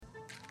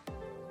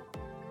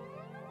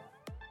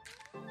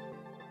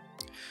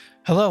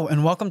Hello,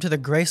 and welcome to the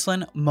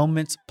Graceland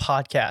Moments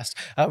podcast.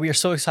 We are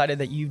so excited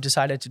that you've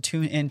decided to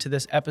tune into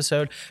this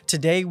episode.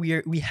 Today,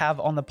 we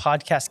have on the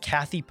podcast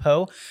Kathy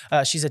Poe.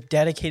 She's a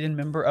dedicated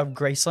member of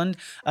Graceland,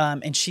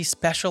 and she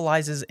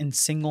specializes in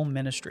single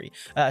ministry.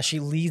 She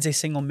leads a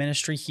single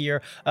ministry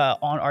here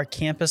on our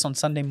campus on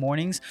Sunday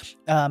mornings,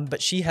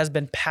 but she has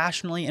been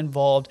passionately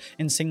involved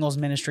in singles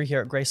ministry here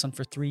at Graceland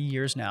for 3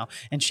 years now,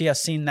 and she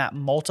has seen that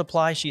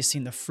multiply. She has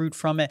seen the fruit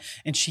from it,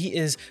 and she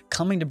is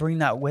coming to bring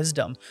that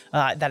wisdom,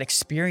 that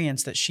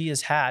experience that she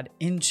has had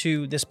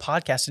into this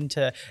podcast,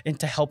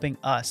 into helping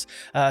us.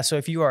 So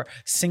if you are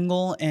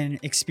single and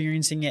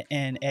experiencing it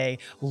in a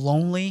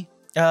lonely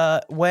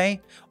way,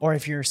 or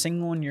if you're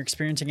single and you're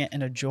experiencing it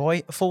in a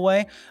joyful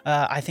way,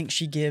 I think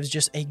she gives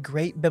just a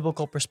great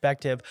biblical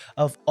perspective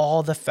of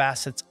all the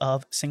facets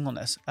of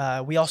singleness.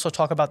 We also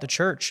talk about the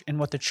church and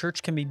what the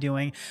church can be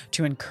doing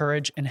to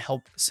encourage and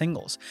help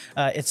singles.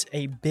 It's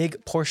a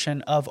big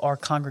portion of our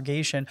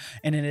congregation,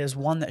 and it is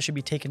one that should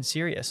be taken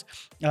serious.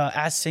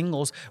 As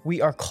singles,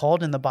 we are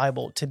called in the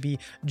Bible to be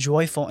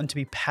joyful and to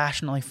be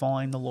passionately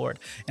following the Lord.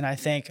 And I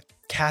think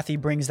Kathy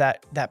brings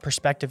that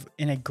perspective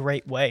in a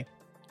great way.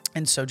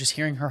 And so just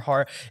hearing her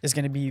heart is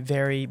going to be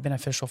very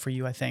beneficial for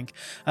you, I think.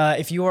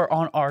 If you are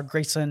on our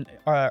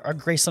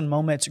Graceland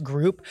Moments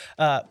group,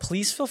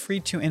 please feel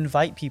free to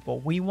invite people.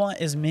 We want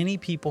as many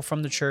people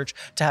from the church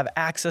to have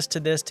access to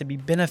this, to be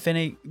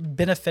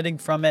benefiting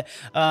from it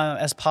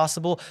as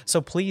possible.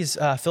 So please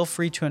feel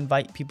free to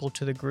invite people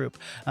to the group.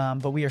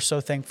 But we are so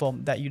thankful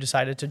that you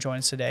decided to join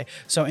us today.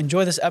 So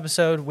enjoy this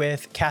episode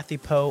with Kathy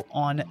Poe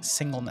on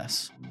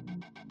singleness.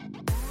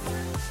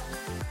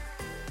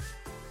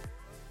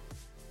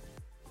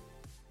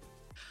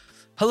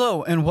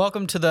 Hello, and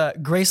welcome to the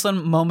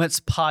Graceland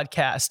Moments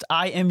podcast.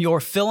 I am your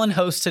fill-in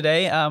host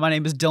today. My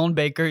name is Dylan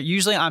Baker.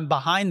 Usually I'm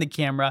behind the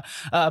camera,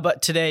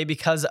 but today,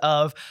 because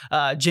of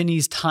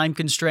Jenny's time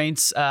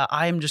constraints,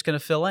 I am just going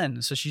to fill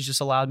in. So she's just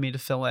allowed me to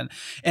fill in.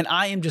 And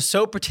I am just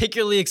so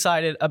particularly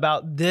excited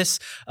about this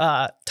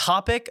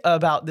topic,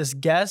 about this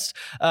guest.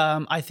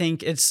 I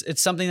think it's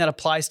something that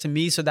applies to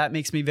me, so that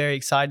makes me very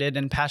excited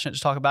and passionate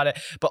to talk about it.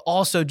 But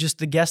also just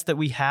the guest that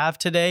we have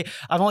today.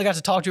 I've only got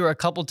to talk to her a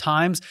couple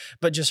times,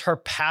 but just her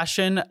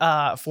passion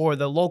for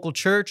the local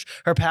church,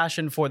 her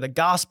passion for the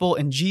gospel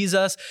and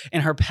Jesus,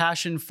 and her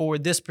passion for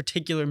this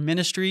particular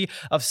ministry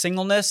of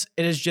singleness,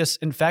 it is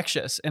just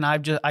infectious. And I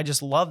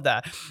just love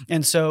that.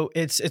 And so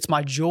it's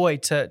my joy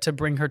to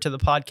bring her to the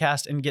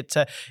podcast and get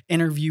to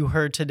interview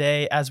her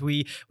today as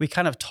we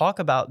kind of talk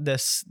about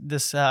this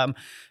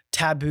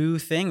taboo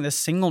thing, this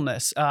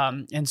singleness.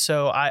 And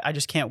so I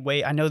just can't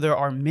wait. I know there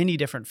are many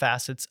different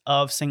facets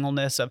of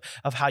singleness,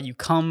 of how you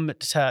come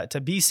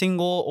to be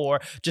single,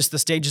 or just the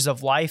stages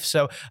of life.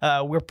 So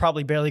we're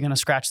probably barely going to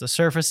scratch the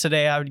surface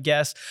today, I would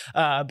guess.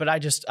 But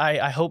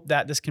I hope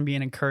that this can be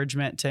an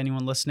encouragement to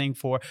anyone listening,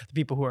 for the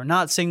people who are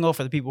not single,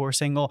 for the people who are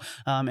single,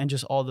 and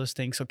just all those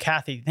things. So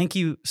Kathy, thank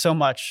you so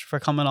much for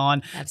coming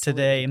on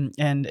today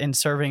and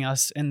serving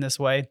us in this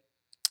way.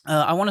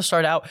 I want to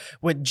start out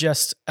with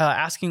just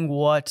asking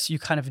what you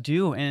kind of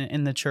do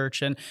in the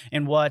church,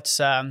 and what,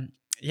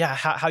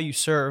 how you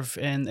serve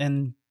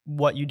and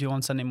what you do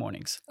on Sunday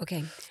mornings.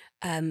 Okay.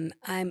 I'm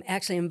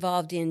actually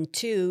involved in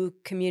 2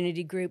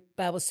 community group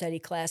Bible study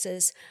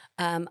classes.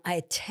 I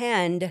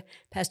attend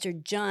Pastor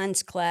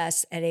John's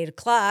class at 8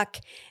 o'clock,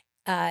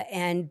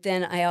 and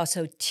then I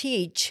also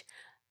teach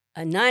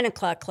a 9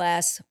 o'clock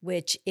class,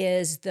 which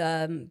is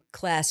the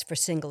class for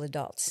single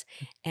adults.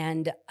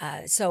 And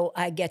so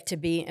I get to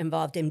be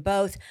involved in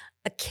both.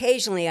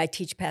 Occasionally, I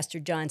teach Pastor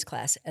John's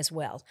class as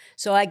well.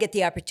 So I get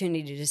the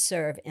opportunity to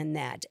serve in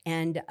that.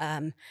 And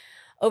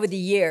over the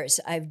years,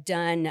 I've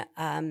done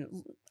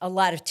a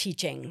lot of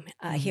teaching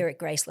here at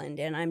Graceland,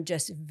 and I'm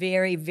just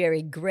very,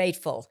 very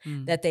grateful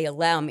that they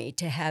allow me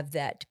to have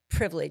that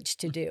privilege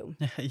to do.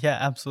 Yeah,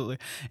 absolutely.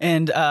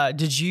 And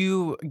did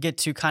you get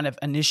to kind of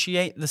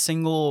initiate the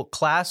single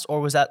class, or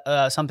was that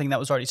something that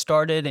was already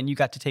started and you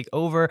got to take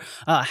over?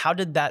 How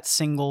did that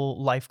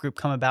single life group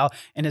come about?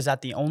 And is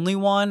that the only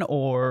one,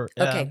 or?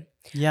 Okay.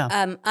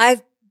 Yeah.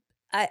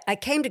 I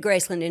came to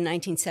Graceland in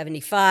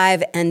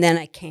 1975, and then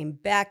I came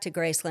back to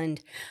Graceland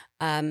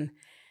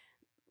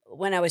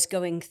when I was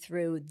going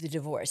through the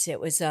divorce. It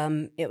was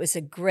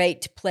a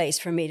great place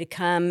for me to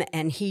come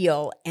and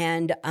heal,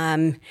 and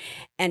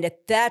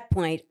at that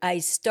point, I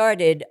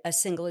started a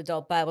single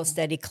adult Bible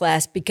study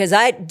class because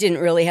I didn't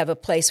really have a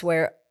place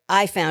where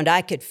I found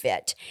I could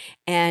fit,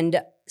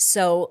 and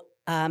so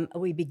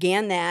we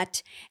began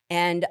that,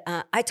 and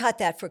I taught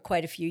that for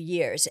quite a few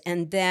years,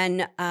 and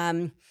then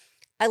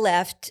I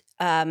left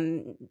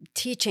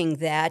teaching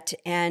that,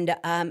 and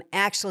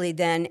actually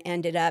then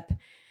ended up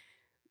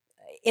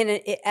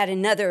at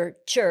another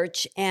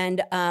church,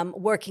 and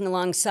working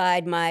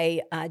alongside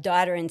my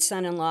daughter and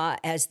son-in-law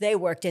as they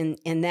worked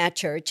in that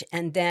church.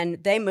 And then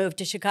they moved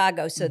to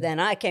Chicago, so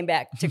then I came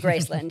back to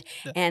Graceland.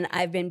 And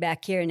I've been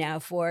back here now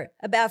for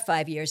about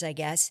 5 years, I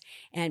guess,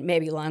 and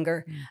maybe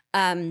longer.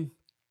 But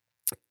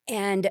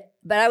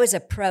I was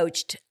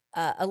approached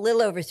a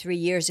little over 3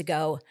 years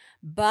ago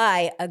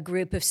by a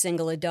group of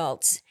single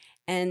adults.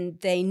 And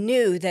they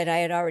knew that I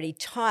had already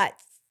taught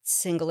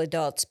single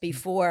adults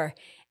before.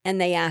 And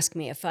they asked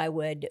me if I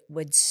would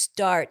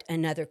start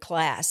another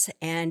class.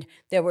 And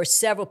there were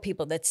several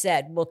people that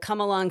said, we'll come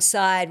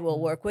alongside, we'll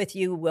work with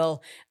you,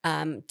 we'll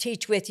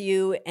teach with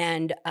you.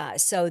 And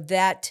so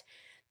that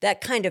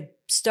kind of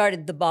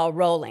started the ball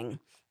rolling.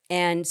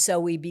 And so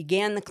we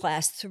began the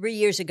class 3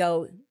 years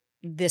ago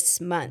this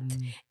month.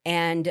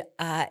 And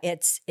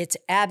it's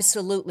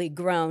absolutely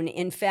grown.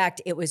 In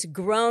fact, it was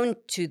grown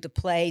to the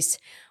place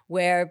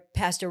where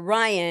Pastor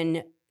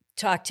Ryan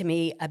talked to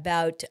me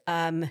about,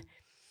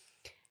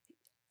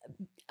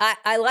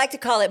 I like to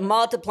call it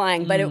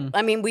multiplying, but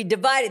we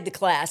divided the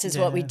class is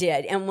what we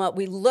did. And what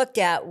we looked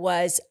at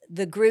was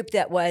the group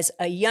that was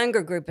a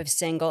younger group of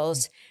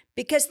singles,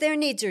 because their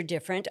needs are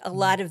different. A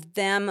lot of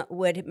them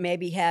would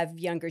maybe have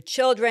younger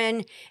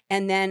children,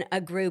 and then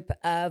a group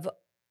of,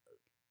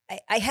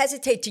 I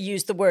hesitate to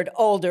use the word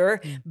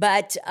older,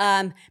 but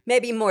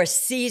maybe more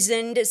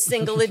seasoned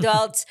single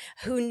adults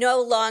who no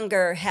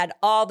longer had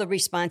all the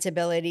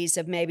responsibilities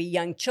of maybe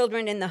young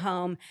children in the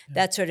home,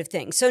 that sort of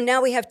thing. So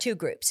now we have two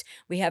groups.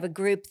 We have a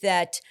group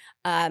that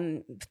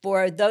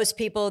for those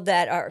people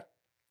that are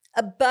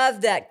above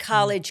that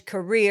college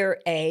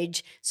career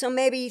age, so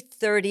maybe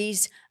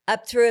 30s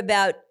up through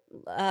about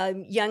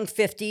young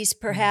 50s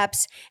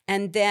perhaps,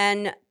 and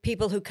then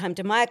people who come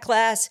to my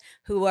class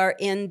who are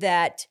in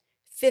that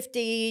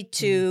 50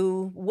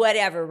 to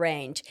whatever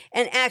range.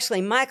 And actually,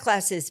 my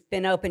class has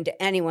been open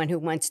to anyone who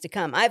wants to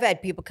come. I've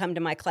had people come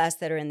to my class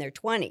that are in their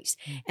 20s.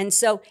 And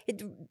so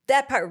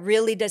that part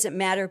really doesn't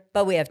matter,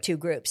 but we have two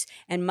groups.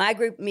 And my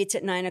group meets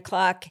at 9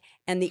 o'clock,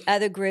 and the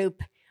other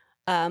group,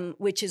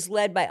 which is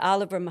led by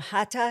Oliver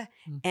Mahata,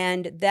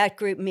 and that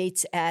group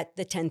meets at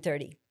the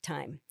 10:30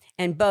 time.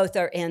 And both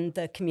are in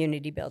the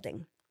community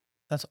building.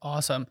 That's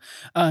awesome.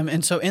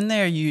 And so in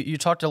there, you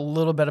talked a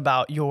little bit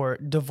about your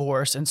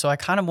divorce. And so I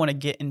kind of want to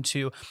get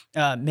into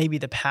maybe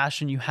the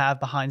passion you have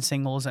behind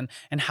singles and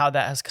how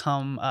that has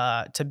come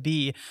to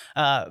be.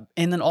 And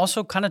then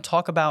also kind of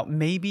talk about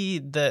maybe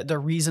the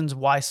reasons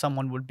why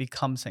someone would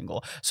become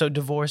single. So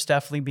divorce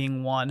definitely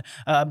being one.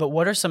 But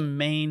what are some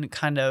main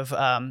kind of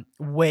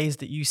ways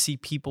that you see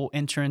people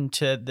enter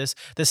into this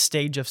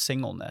stage of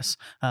singleness?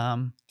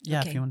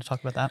 If you want to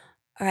talk about that.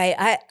 All right.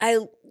 I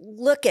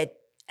look at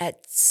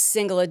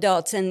single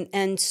adults,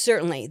 and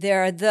certainly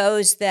there are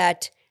those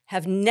that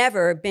have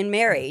never been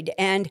married.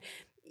 And,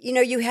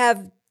 you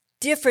have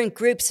different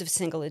groups of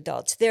single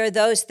adults. There are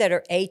those that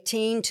are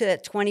 18 to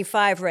that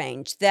 25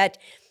 range, that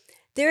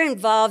they're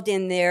involved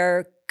in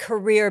their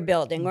career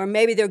building, or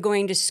maybe they're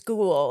going to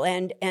school.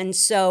 And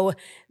so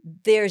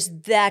there's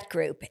that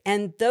group.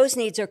 And those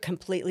needs are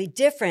completely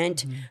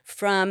different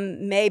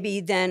from maybe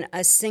than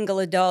a single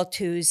adult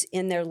who's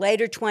in their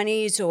later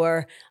 20s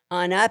or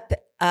on up,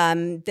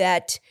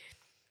 that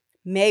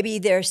maybe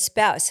their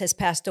spouse has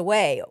passed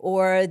away,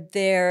 or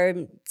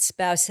their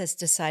spouse has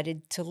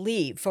decided to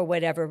leave for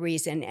whatever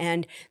reason,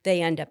 and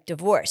they end up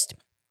divorced.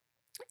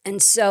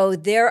 And so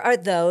there are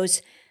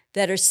those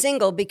that are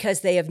single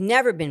because they have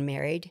never been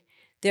married.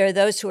 There are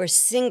those who are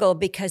single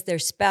because their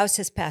spouse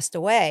has passed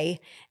away.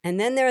 And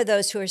then there are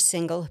those who are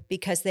single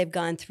because they've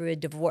gone through a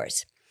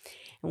divorce.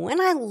 And when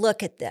I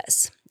look at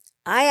this,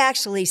 I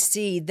actually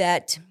see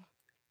that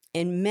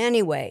in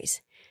many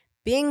ways,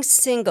 being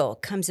single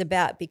comes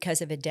about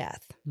because of a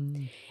death.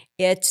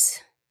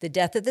 It's the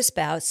death of the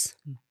spouse.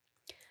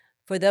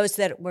 For those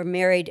that were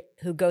married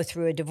who go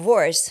through a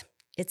divorce,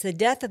 it's the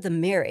death of the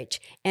marriage.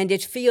 And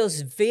it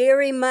feels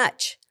very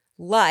much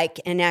like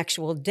an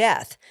actual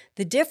death.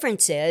 The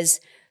difference is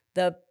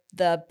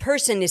the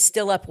person is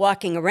still up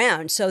walking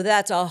around. So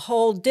that's a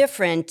whole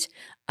different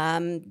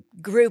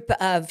group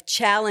of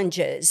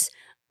challenges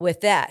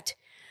with that.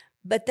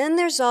 But then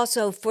there's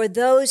also for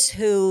those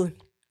who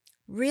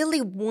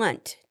really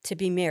want to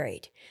be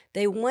married.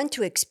 They want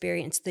to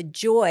experience the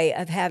joy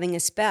of having a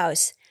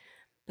spouse,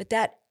 but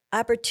that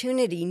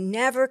opportunity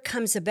never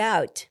comes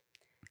about.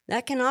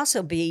 That can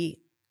also be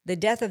the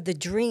death of the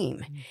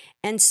dream.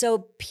 And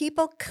so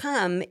people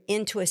come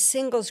into a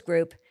singles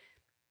group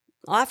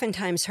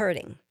oftentimes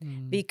hurting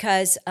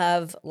because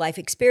of life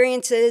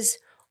experiences,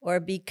 or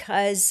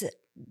because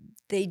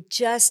they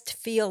just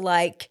feel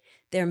like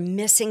they're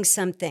missing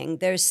something.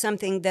 There's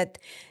something that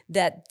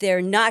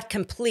they're not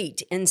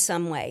complete in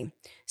some way.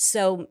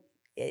 So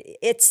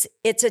it's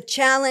a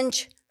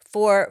challenge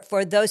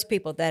for those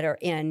people that are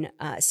in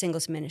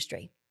singles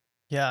ministry.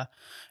 Yeah.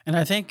 And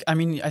I think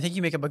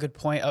you make up a good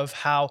point of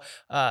how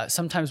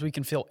sometimes we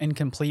can feel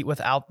incomplete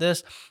without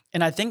this.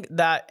 And I think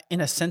that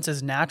in a sense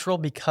is natural,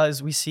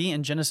 because we see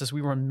in Genesis,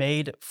 we were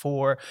made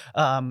for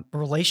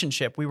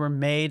relationship. We were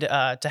made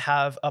to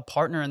have a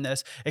partner in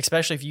this,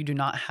 especially if you do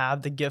not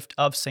have the gift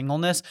of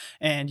singleness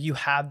and you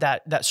have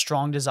that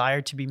strong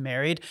desire to be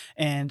married.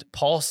 And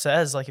Paul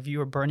says, like, if you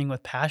are burning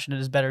with passion, it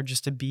is better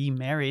just to be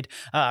married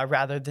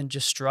rather than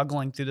just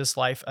struggling through this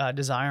life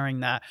desiring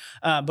that.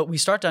 But we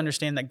start to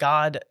understand that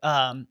God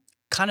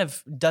kind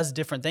of does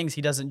different things.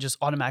 He doesn't just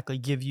automatically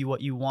give you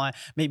what you want.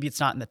 Maybe it's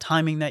not in the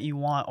timing that you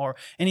want or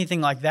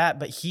anything like that,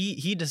 but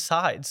he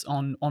decides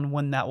on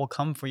when that will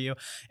come for you.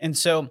 And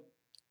so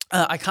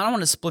I kind of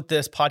want to split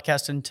this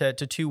podcast into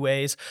two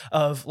ways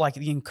of like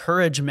the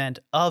encouragement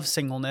of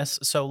singleness.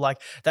 So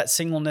like that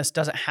singleness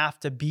doesn't have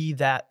to be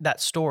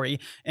that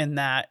story, and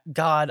that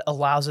God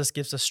allows us,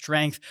 gives us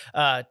strength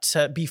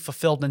to be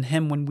fulfilled in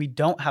Him when we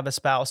don't have a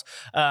spouse.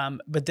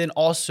 But then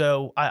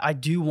also I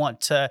do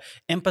want to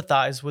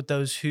empathize with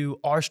those who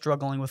are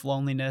struggling with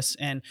loneliness,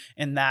 and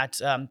that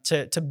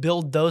to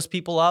build those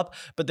people up,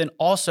 but then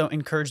also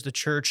encourage the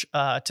church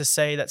to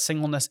say that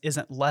singleness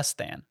isn't less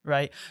than,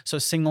 right? So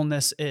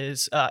singleness is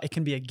it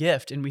can be a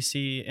gift, and we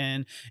see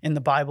in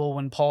the Bible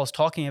when Paul is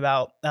talking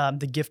about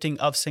the gifting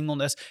of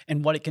singleness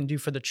and what it can do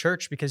for the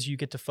church, because you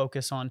get to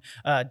focus on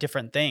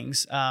different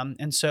things.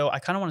 And so I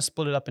kind of want to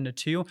split it up into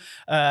two.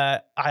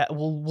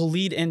 We'll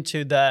lead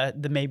into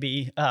the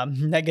maybe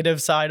negative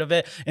side of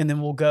it, and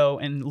then we'll go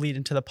and lead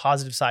into the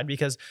positive side,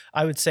 because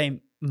I would say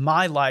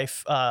my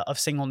life of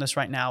singleness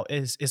right now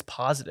is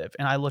positive,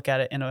 and I look at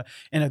it in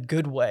a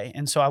good way.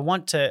 And so I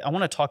want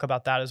to talk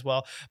about that as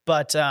well.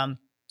 But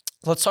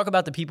let's talk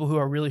about the people who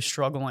are really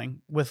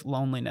struggling with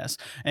loneliness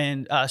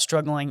and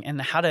struggling,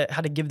 and how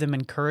to give them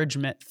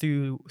encouragement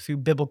through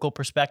biblical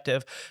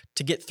perspective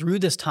to get through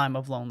this time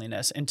of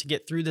loneliness and to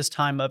get through this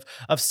time of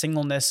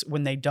singleness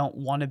when they don't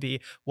want to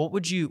be. What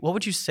would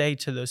you say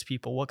to those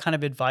people? What kind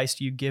of advice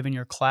do you give in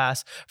your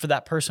class for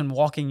that person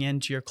walking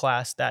into your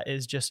class that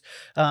is just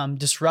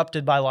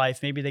disrupted by life?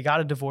 Maybe they got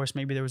a divorce,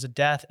 maybe there was a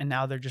death, and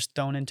now they're just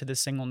thrown into this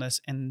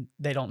singleness and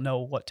they don't know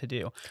what to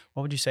do.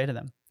 What would you say to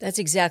them? That's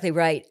exactly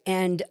right.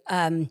 And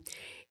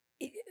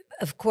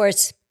of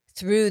course,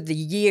 through the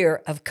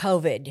year of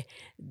COVID,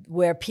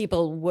 where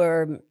people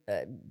were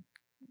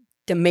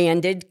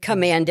commanded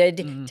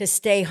to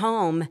stay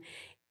home,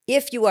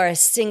 if you are a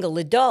single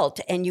adult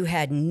and you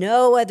had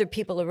no other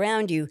people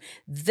around you,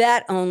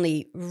 that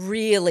only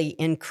really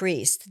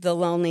increased the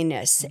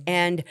loneliness.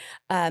 And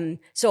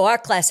so our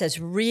class has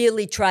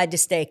really tried to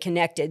stay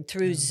connected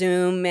through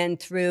Zoom and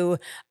through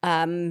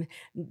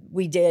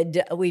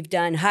we've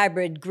done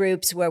hybrid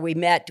groups where we've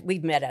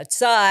met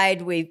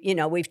outside.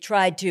 We've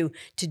tried to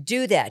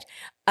do that.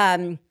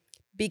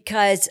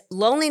 Because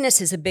loneliness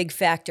is a big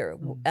factor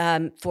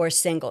for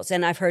singles,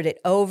 and I've heard it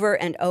over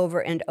and over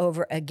and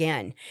over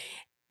again.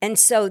 And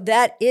so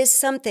that is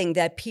something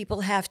that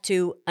people have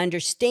to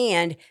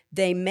understand.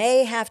 They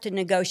may have to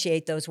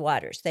negotiate those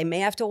waters. They may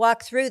have to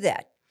walk through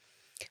that.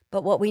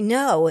 But what we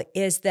know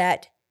is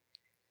that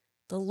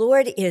the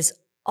Lord is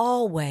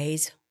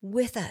always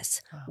with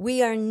us. Wow.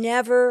 We are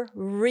never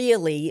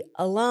really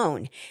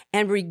alone.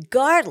 And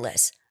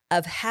regardless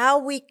of how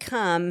we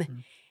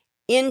come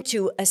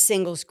into a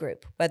singles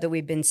group, whether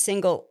we've been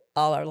single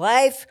all our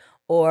life,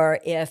 or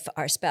if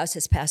our spouse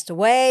has passed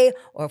away,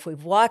 or if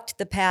we've walked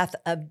the path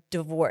of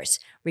divorce,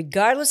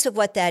 regardless of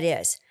what that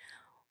is,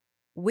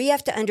 we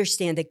have to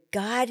understand that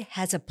God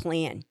has a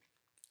plan.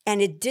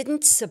 And it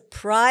didn't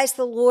surprise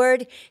the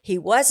Lord. He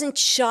wasn't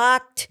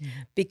shocked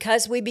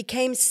because we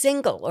became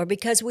single or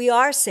because we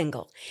are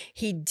single.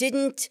 He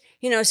didn't,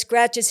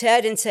 scratch his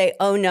head and say,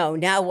 oh no,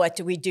 now what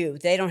do we do?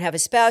 They don't have a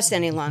spouse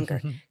any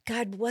longer.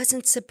 God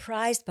wasn't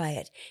surprised by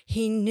it.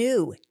 He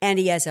knew, and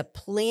he has a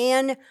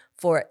plan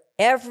for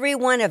every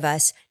one of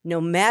us,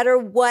 no matter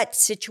what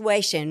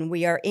situation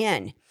we are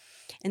in.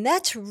 And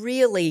that's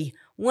really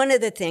one of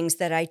the things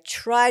that I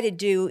try to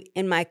do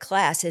in my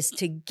class, is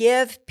to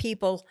give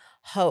people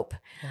hope.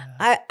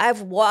 Yeah.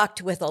 I've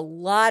walked with a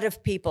lot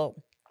of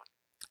people,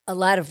 a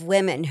lot of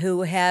women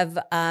who have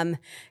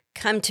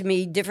come to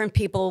me. Different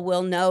people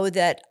will know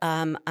that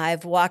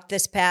I've walked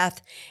this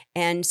path.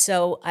 And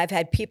so I've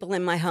had people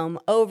in my home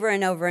over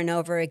and over and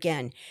over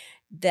again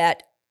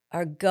that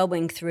are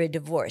going through a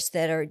divorce,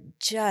 that are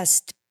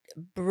just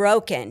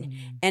broken.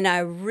 And I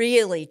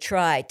really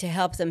try to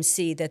help them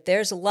see that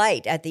there's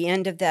light at the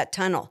end of that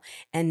tunnel,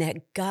 and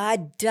that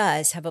God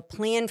does have a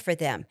plan for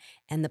them.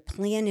 And the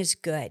plan is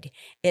good.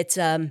 It's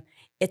a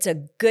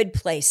good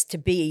place to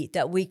be,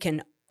 that we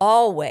can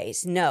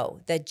always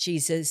know that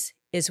Jesus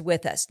is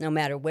with us no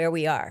matter where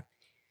we are.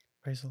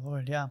 Praise the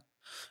Lord. Yeah.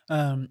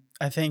 I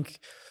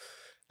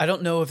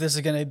don't know if this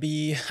is going to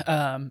be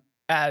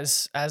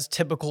as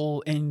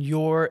typical in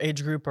your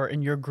age group or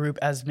in your group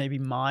as maybe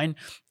mine.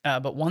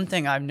 But one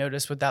thing I've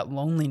noticed with that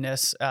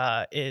loneliness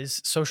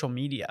is social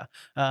media.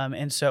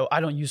 And so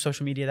I don't use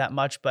social media that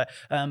much, but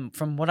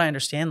from what I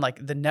understand,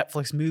 like the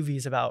Netflix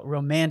movies about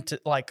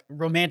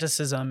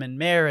romanticism and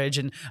marriage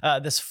and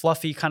this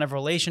fluffy kind of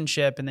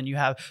relationship, and then you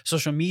have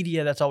social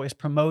media that's always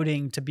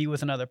promoting to be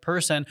with another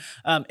person.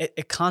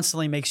 It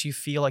constantly makes you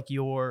feel like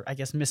you're, I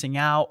guess, missing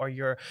out, or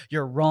you're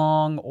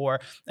wrong, or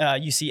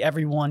you see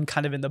everyone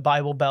kind of in the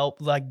Bible Belt,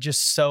 like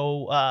just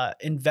so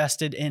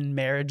invested in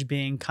marriage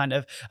being kind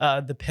of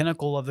the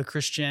pinnacle of the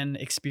Christian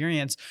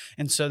experience.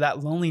 And so that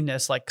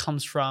loneliness like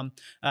comes from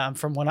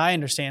what I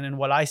understand and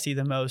what I see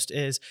the most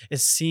is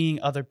seeing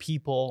other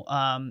people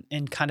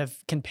and kind of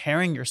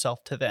comparing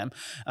yourself to them.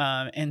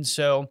 And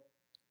so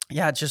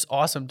yeah, it's just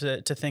awesome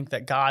to think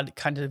that God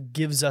kind of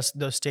gives us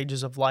those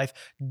stages of life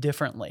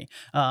differently.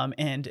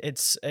 And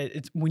it's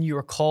when you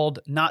are called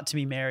not to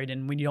be married,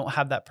 and when you don't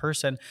have that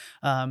person,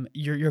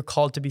 you're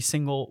called to be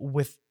single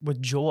with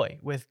joy,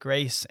 with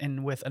grace,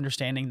 and with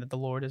understanding that the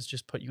Lord has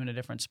just put you in a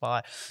different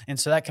spot. And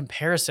so that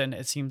comparison,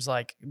 it seems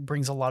like,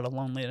 brings a lot of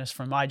loneliness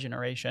from my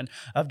generation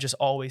of just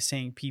always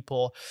seeing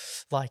people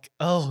like,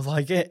 oh,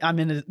 like I'm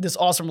in this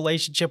awesome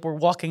relationship, we're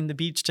walking the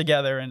beach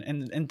together,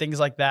 and things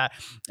like that.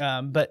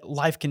 But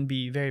life can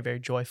be very, very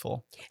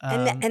joyful.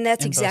 And that's in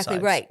both exactly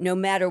sides. right. No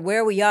matter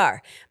where we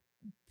are.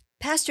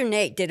 Pastor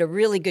Nate did a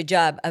really good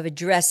job of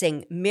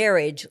addressing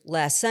marriage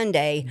last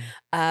Sunday.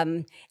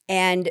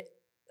 And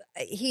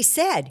he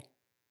said,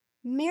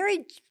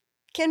 marriage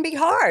can be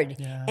hard.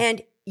 Yeah.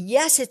 And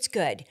yes, it's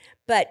good.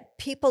 But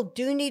people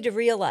do need to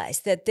realize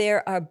that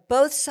there are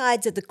both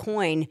sides of the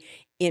coin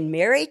in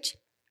marriage.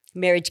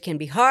 Marriage can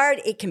be hard.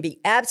 It can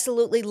be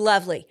absolutely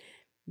lovely.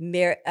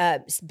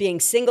 Being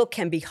single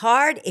can be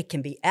hard. It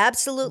can be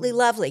absolutely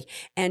lovely.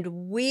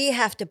 And we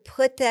have to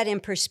put that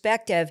in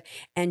perspective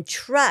and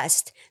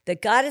trust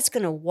that God is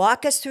going to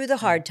walk us through the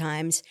hard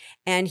times,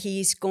 and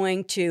he's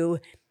going to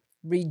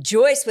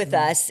rejoice with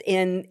us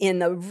in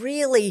the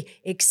really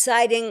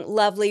exciting,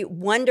 lovely,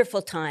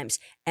 wonderful times.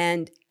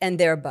 And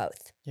they're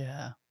both.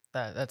 Yeah.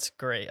 That's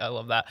great. I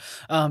love that.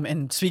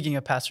 And speaking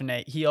of Pastor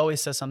Nate, he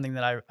always says something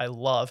that I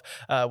love,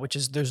 which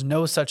is there's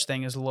no such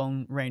thing as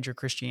Lone Ranger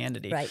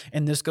Christianity. Right.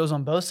 And this goes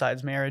on both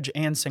sides, marriage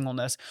and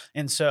singleness.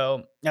 And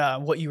so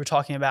what you were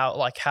talking about,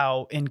 like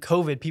how in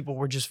COVID, people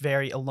were just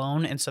very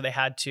alone. And so they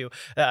had to,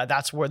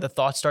 that's where the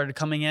thoughts started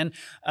coming in.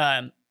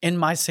 In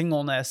my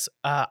singleness,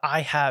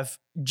 I have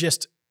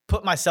just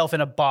put myself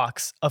in a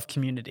box of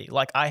community.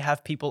 Like I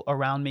have people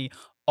around me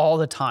all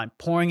the time,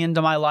 pouring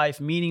into my life,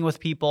 meeting with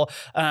people.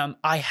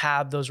 I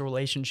have those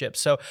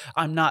relationships. So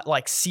I'm not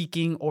like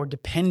seeking or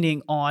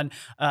depending on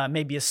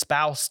maybe a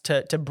spouse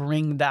to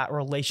bring that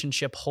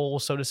relationship whole,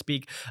 so to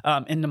speak,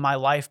 into my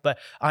life. But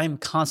I'm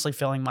constantly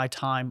filling my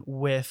time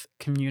with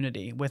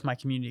community, with my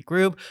community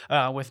group,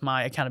 with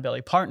my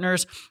accountability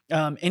partners,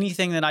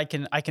 anything that I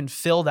can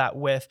fill that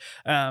with.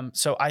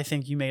 So I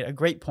think you made a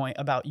great point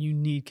about you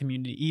need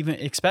community, even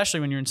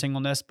especially when you're in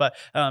singleness, but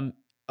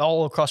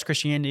all across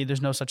Christianity,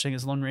 there's no such thing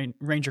as Lone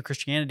Ranger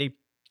Christianity,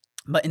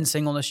 but in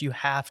singleness, you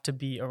have to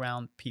be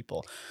around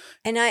people.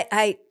 And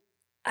I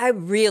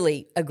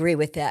really agree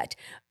with that.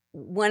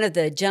 One of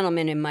the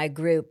gentlemen in my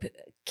group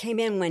came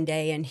in one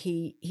day and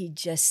he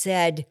just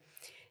said,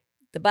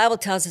 the Bible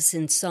tells us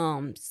in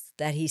Psalms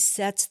that he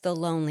sets the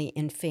lonely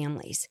in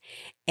families.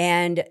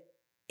 And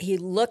he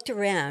looked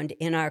around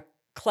in our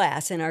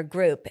class, in our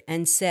group,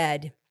 and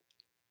said,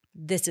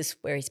 this is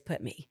where he's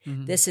put me.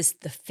 Mm-hmm. This is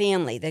the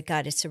family that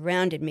God has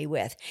surrounded me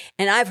with.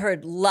 And I've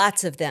heard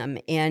lots of them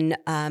in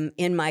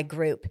my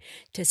group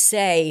to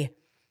say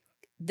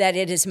that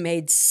it has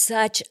made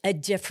such a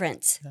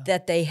difference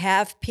that they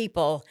have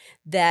people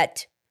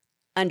that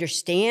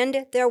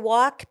understand their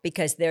walk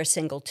because they're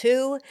single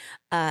too,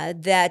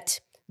 that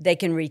they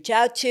can reach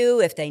out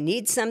to if they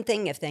need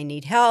something, if they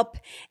need help.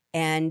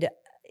 And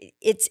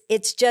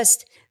it's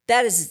just...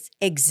 that is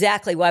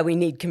exactly why we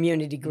need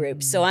community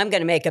groups. So I'm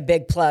going to make a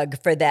big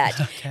plug for that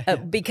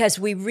because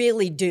we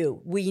really do.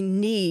 We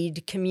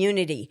need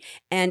community,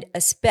 and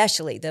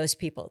especially those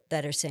people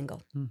that are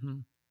single. Mm-hmm.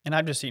 And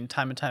I've just seen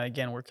time and time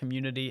again where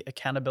community,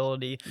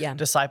 accountability,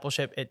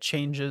 discipleship, it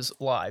changes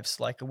lives.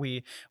 Like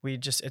we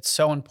just, it's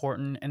so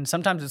important. And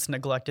sometimes it's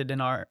neglected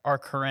in our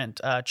current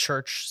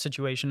church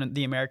situation,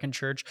 the American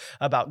church,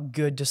 about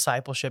good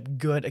discipleship,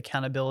 good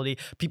accountability,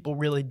 people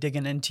really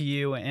digging into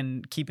you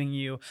and keeping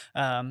you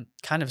kind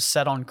of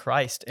set on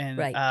Christ. And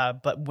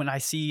but when I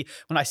see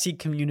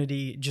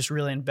community just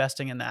really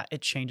investing in that,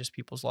 it changes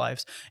people's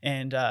lives.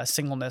 And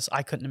singleness,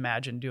 I couldn't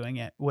imagine doing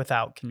it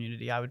without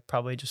community. I would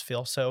probably just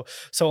feel so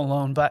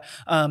alone. But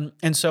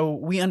and so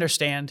we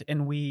understand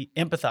and we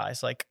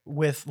empathize like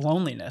with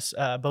loneliness.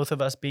 Both of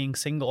us being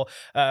single,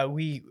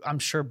 I'm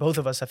sure both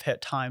of us have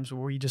hit times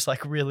where we just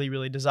like really,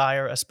 really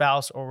desire a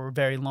spouse, or we're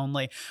very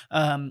lonely.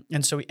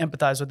 And so we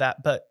empathize with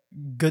that. But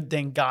good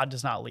thing, God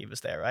does not leave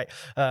us there, right?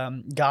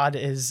 God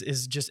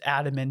is just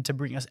adamant to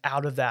bring us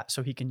out of that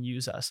so he can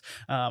use us.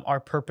 Our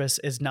purpose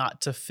is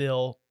not to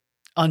feel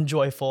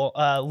unjoyful,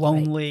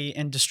 lonely,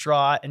 and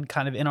distraught, and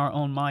kind of in our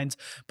own minds,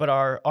 but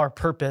our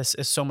purpose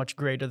is so much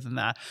greater than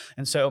that.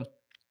 And so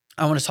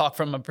I want to talk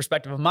from a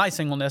perspective of my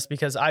singleness,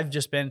 because I've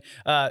just been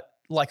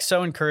like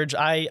so encouraged.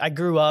 I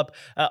grew up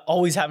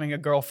always having a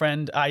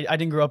girlfriend. I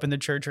didn't grow up in the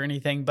church or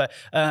anything, but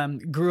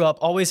grew up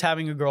always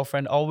having a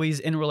girlfriend,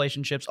 always in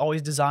relationships,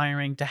 always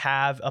desiring to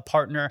have a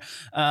partner.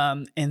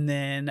 And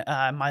then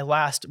my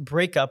last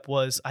breakup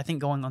was, I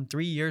think, going on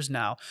 3 years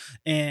now.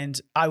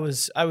 And I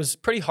was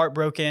pretty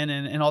heartbroken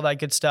and all that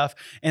good stuff.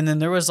 And then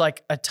there was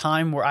like a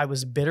time where I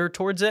was bitter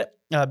towards it.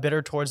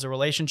 Bitter towards the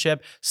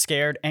relationship,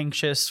 scared,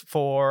 anxious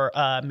for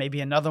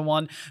maybe another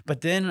one. But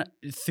then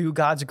through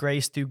God's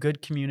grace, through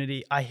good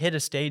community, I hit a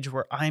stage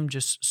where I'm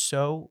just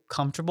so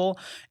comfortable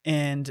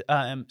and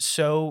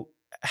so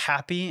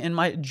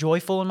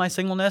joyful in my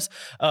singleness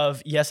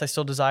of, yes, I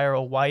still desire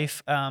a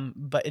wife.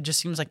 But it just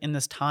seems like in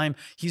this time,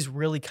 he's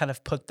really kind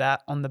of put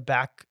that on the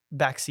back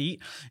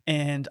seat.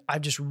 And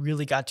I've just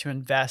really got to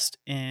invest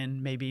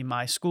in maybe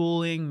my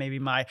schooling, maybe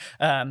my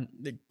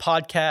the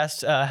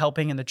podcast,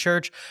 helping in the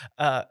church.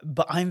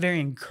 But I'm very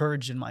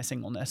encouraged in my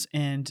singleness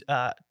and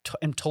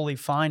am totally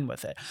fine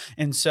with it.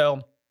 And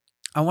so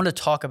I want to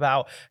talk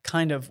about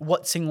kind of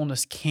what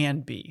singleness can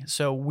be.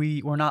 So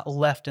we're not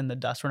left in the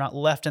dust. We're not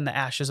left in the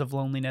ashes of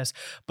loneliness,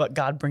 but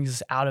God brings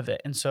us out of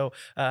it. And so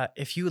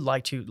if you would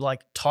like to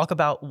talk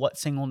about what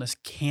singleness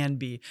can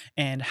be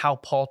and how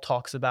Paul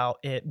talks about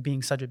it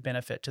being such a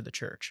benefit to the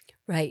church.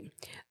 Right.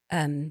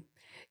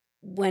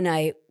 When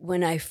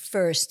I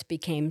first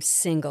became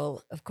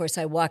single, of course,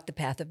 I walked the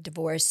path of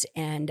divorce,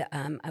 and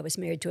I was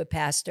married to a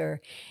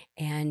pastor,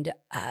 and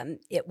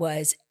it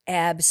was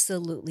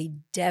absolutely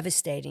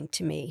devastating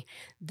to me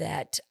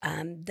that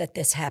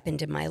this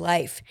happened in my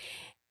life.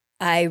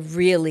 I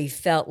really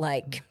felt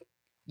like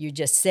you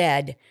just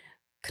said,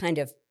 kind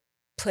of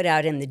put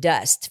out in the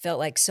dust. Felt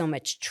like so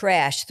much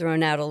trash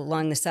thrown out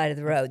along the side of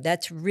the road.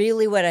 That's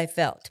really what I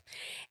felt,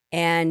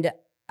 and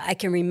I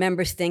can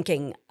remember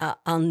thinking,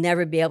 I'll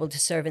never be able to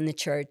serve in the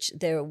church.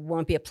 There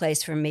won't be a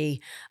place for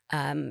me.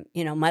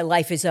 My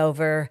life is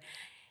over.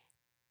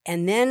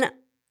 And then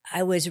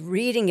I was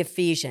reading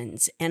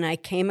Ephesians, and I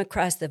came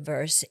across the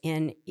verse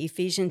in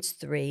Ephesians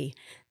 3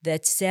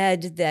 that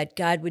said that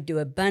God would do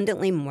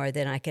abundantly more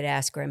than I could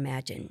ask or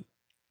imagine.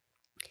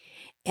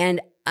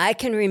 And I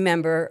can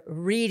remember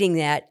reading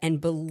that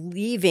and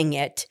believing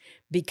it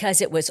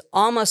because it was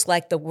almost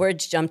like the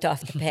words jumped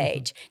off the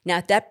page. Now,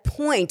 at that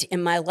point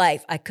in my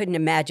life, I couldn't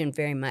imagine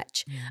very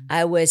much. Mm-hmm.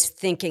 I was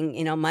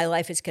thinking, my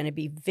life is going to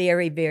be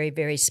very, very,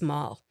 very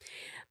small.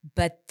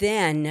 But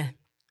then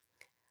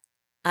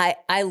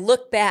I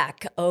look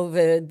back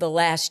over the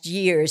last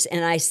years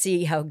and I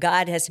see how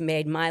God has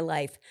made my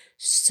life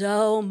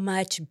so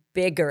much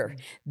bigger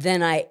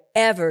than I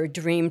ever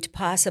dreamed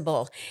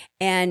possible.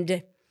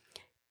 And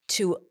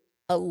to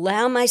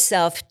allow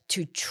myself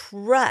to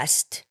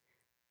trust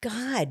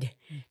God,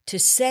 to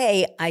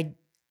say,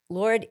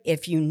 Lord,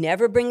 if you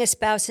never bring a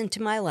spouse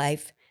into my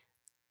life,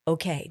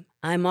 okay,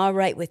 I'm all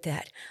right with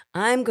that.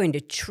 I'm going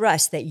to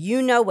trust that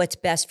you know what's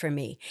best for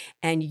me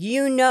and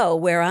you know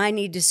where I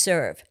need to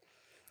serve.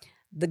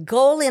 The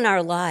goal in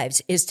our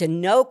lives is to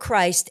know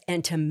Christ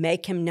and to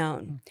make him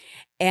known.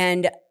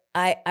 And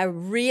I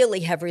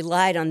really have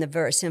relied on the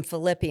verse in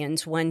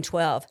Philippians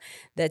 1:12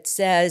 that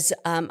says,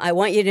 I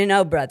want you to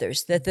know,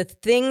 brothers, that the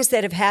things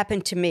that have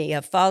happened to me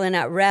have fallen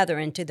out rather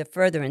into the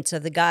furtherance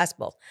of the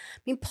gospel.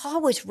 I mean,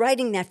 Paul was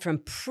writing that from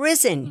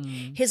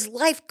prison. His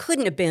life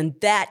couldn't have been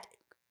that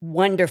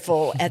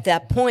wonderful at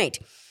that point,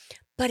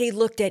 but he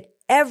looked at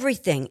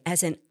everything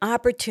as an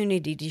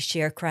opportunity to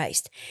share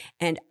Christ.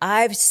 And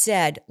I've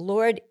said,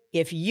 Lord,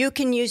 if you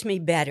can use me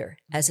better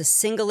as a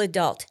single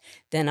adult,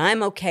 then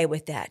I'm okay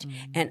with that.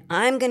 Mm-hmm. And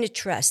I'm going to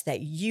trust that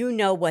you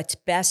know what's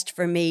best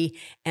for me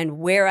and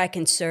where I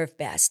can serve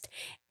best.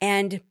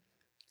 And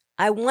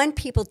I want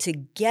people to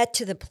get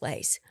to the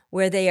place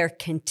where they are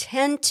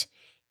content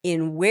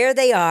in where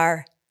they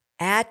are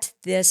at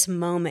this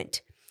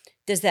moment.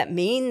 Does that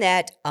mean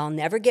that I'll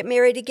never get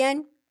married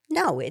again?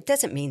 No, it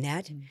doesn't mean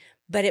that. Mm-hmm.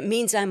 But it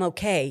means I'm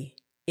okay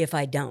if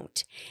I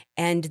don't.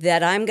 And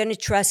that I'm going to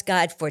trust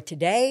God for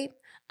today.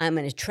 I'm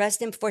going to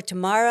trust him for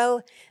tomorrow,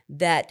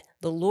 that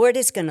the Lord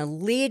is going to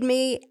lead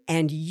me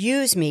and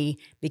use me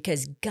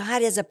because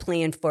God has a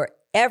plan for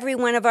every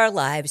one of our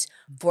lives,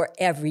 for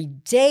every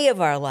day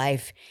of our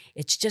life.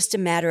 It's just a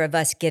matter of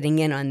us getting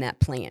in on that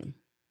plan.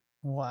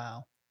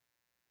 Wow.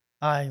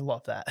 I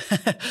love that.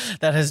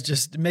 That has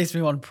just makes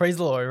me want to praise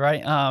the Lord,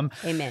 right?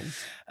 Amen.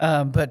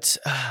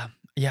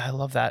 Yeah, I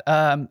love that.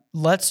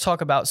 Let's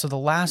talk about, so the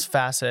last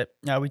facet,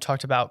 we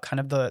talked about kind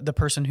of the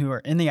person who are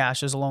in the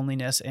ashes of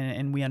loneliness,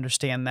 and we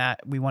understand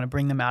that. We want to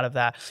bring them out of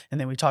that. And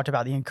then we talked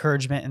about the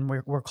encouragement, and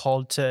we're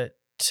called to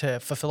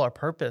fulfill our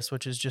purpose,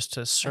 which is just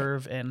to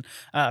serve and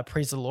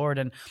praise the Lord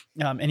in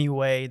any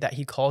way that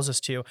he calls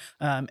us to.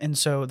 And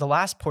so the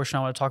last portion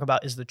I want to talk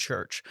about is the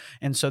church.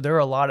 And so there are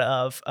a lot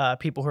of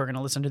people who are going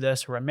to listen to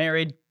this who are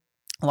married,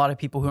 a lot of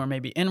people who are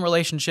maybe in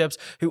relationships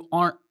who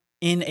aren't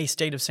in a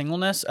state of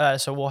singleness.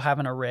 So we'll have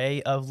an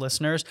array of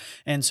listeners.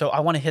 And so I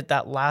want to hit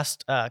that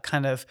last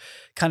kind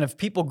of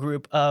people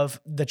group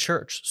of the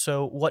church.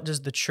 So what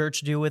does the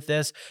church do with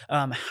this?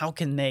 How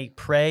can they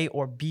pray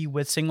or be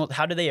with single?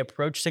 How do they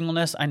approach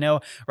singleness? I know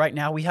right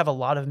now we have a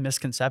lot of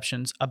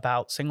misconceptions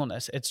about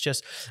singleness. It's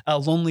just a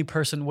lonely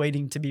person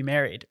waiting to be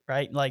married,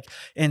 right?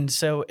 And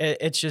so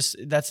it's just,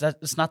 that's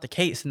not the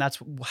case. And that's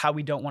how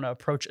we don't want to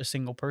approach a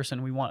single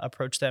person. We want to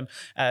approach them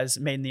as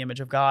made in the image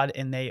of God,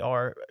 and they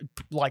are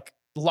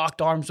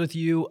locked arms with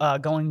you,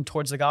 going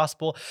towards the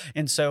gospel.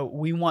 And so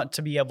we want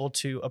to be able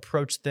to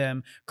approach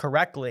them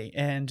correctly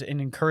and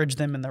encourage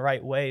them in the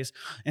right ways.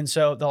 And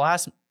so the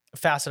last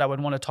facet I would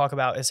want to talk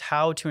about is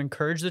how to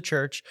encourage the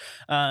church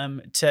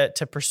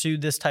to pursue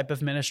this type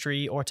of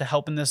ministry or to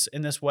help in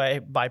this way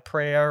by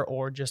prayer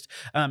or just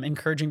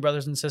encouraging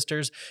brothers and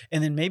sisters,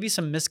 and then maybe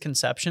some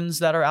misconceptions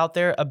that are out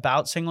there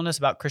about singleness,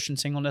 about Christian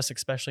singleness,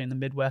 especially in the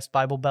Midwest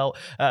Bible Belt.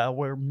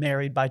 We're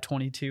married by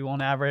 22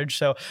 on average,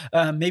 so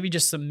maybe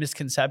just some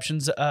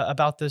misconceptions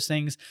about those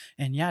things,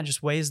 and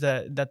just ways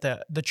that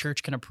the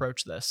church can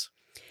approach this.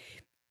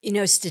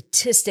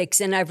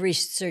 Statistics, and I've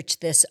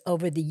researched this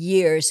over the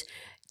years,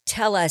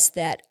 tell us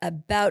that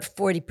about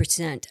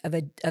 40%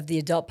 of the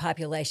adult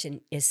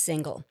population is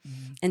single.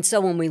 Mm-hmm. And so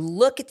when we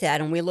look at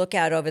that and we look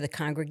out over the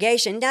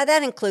congregation, now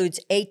that includes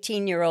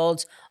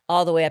 18-year-olds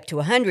all the way up to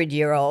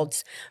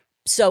 100-year-olds.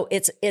 So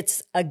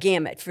it's a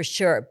gamut for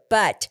sure.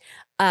 But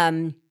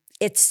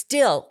it's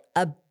still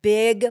a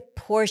big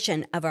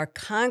portion of our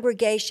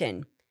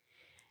congregation.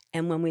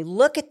 And when we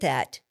look at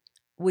that,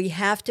 we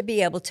have to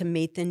be able to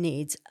meet the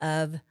needs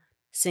of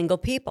single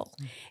people.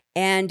 Mm-hmm.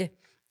 And,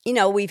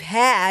 we've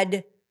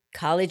had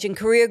college and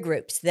career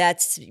groups.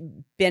 That's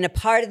been a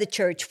part of the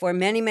church for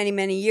many, many,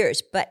 many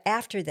years. But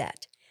after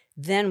that,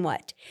 then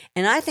what?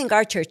 And I think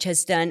our church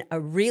has done a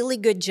really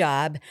good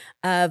job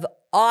of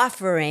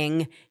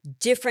offering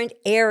different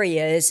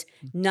areas,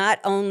 not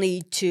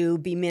only to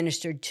be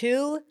ministered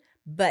to,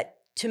 but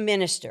to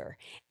minister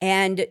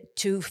and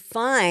to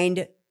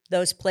find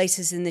those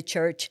places in the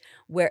church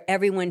where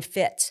everyone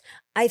fits.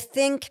 I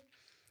think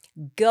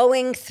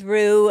going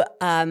through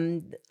our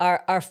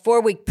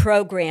 4-week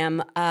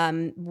program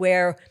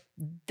where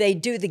they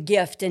do the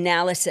gift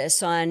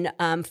analysis on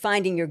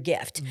finding your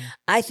gift,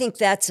 I think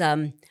that's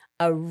a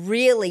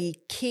really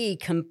key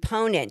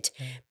component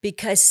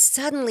because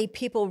suddenly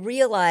people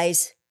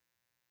realize,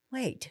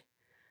 wait,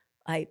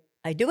 I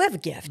do have a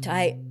gift.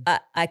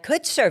 I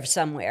could serve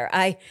somewhere.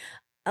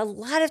 A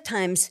lot of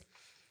times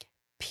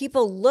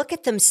people look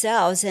at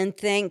themselves and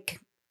think,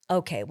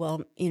 okay,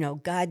 well,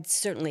 God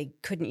certainly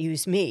couldn't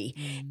use me.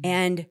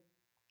 And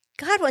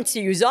God wants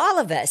to use all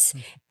of us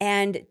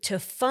and to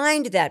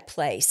find that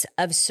place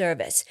of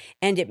service.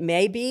 And it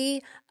may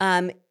be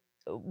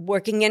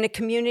working in a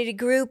community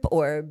group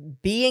or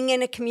being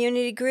in a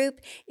community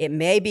group. It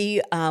may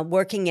be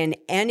working in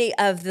any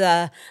of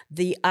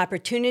the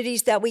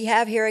opportunities that we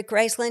have here at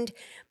Graceland.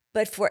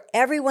 But for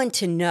everyone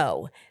to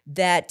know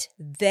that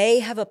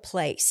they have a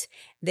place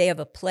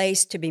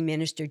to be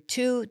ministered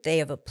to, they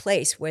have a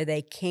place where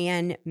they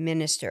can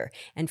minister.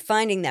 And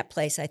finding that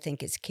place, I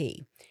think, is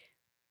key.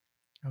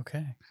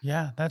 Okay.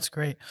 Yeah, that's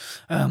great.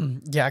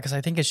 Because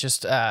I think it's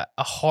just a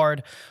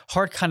hard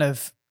kind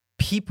of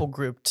people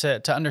group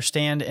to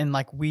understand, and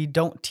we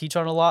don't teach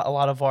on a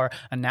lot of our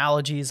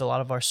analogies, a lot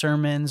of our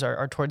sermons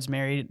are towards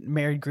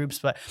married groups,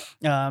 but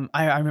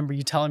I remember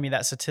you telling me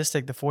that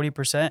statistic, the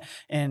 40%,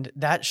 and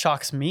that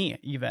shocks me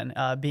even,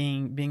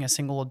 being a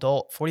single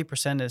adult.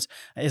 40%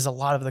 is a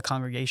lot of the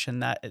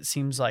congregation that it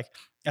seems like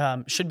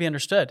should be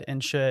understood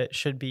and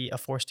should be a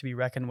force to be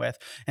reckoned with.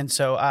 And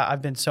so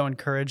I've been so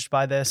encouraged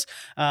by this.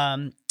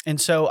 And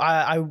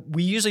so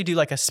we usually do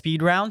a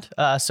speed round.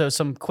 So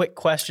some quick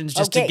questions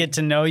just to get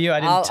to know you. I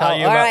didn't tell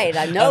you. All right.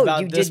 I know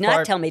you did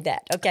not tell me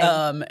that. Okay.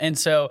 And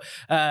so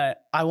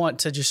I want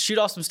to just shoot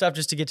off some stuff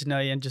just to get to know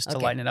you and just to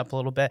lighten it up a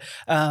little bit.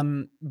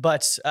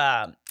 But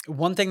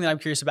one thing that I'm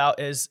curious about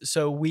is,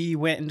 so we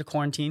went into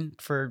quarantine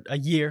for a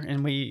year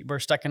and we were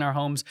stuck in our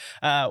homes.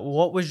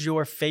 What was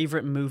your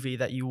favorite movie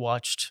that you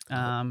watched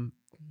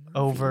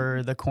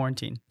over the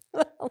quarantine?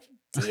 Oh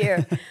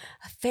dear.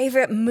 A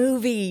favorite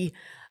movie.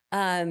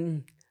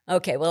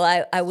 Okay,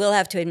 well, I will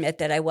have to admit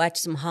that I watched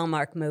some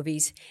Hallmark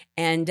movies,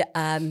 and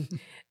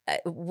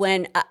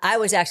when I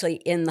was actually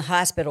in the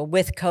hospital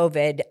with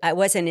COVID, I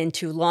wasn't in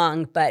too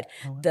long, but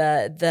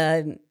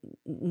the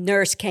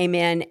nurse came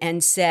in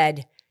and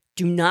said,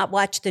 "Do not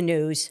watch the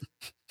news,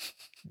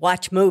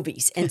 watch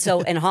movies." And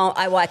so,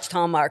 I watched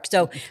Hallmark.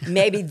 So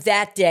maybe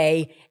that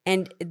day,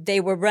 and they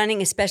were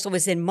running a special. It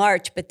was in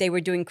March, but they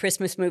were doing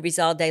Christmas movies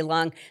all day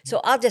long. So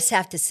I'll just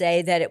have to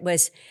say that it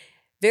was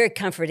very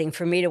comforting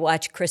for me to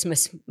watch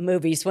Christmas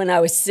movies when I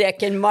was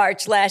sick in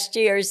March last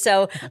year.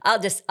 So I'll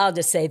just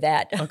say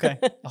that. Okay,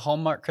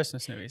 Hallmark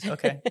Christmas movies.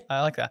 Okay,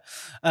 I like that.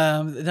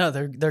 No,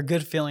 they're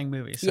good feeling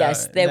movies. So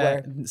yes, they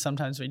were.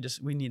 Sometimes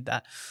we need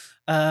that.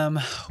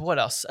 What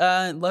else?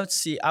 Let's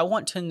see. I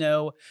want to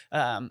know.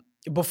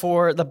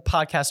 Before the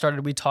podcast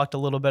started, we talked a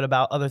little bit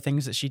about other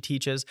things that she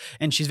teaches,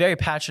 and she's very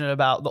passionate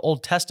about the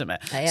Old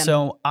Testament. I am.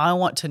 So I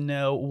want to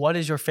know, what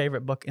is your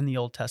favorite book in the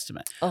Old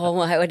Testament? Oh,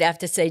 well, I would have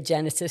to say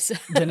Genesis.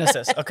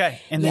 Genesis, okay.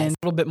 And then a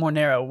little bit more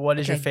narrow, what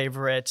is your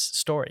favorite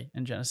story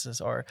in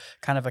Genesis or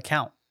kind of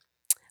account?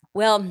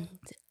 Well,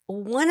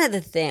 one of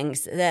the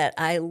things that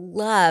I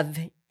love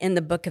in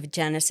the book of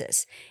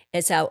Genesis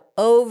is how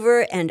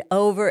over and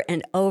over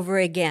and over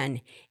again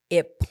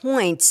it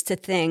points to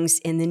things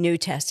in the New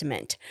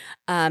Testament.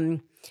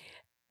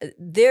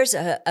 There's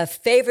a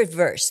favorite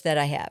verse that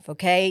I have,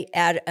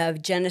 out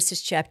of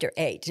Genesis chapter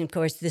 8. And of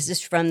course, this is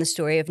from the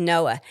story of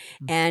Noah.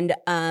 And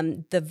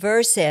the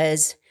verse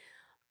is,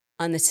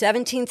 on the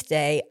 17th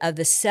day of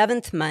the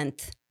 7th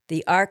month,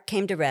 the ark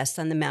came to rest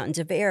on the mountains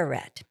of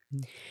Ararat.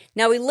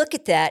 Now we look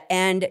at that,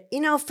 and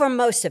for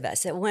most of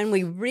us, when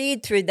we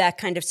read through that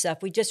kind of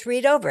stuff, we just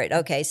read over it.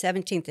 Okay,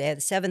 17th day of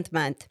the 7th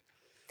month.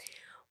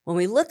 When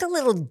we look a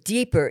little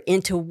deeper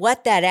into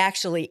what that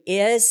actually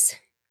is,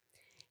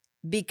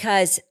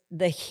 because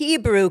the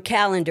Hebrew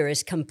calendar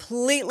is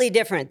completely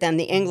different than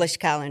the English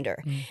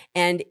calendar.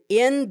 And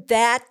in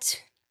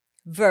that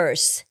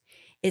verse,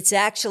 it's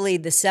actually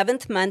the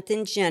 7th month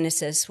in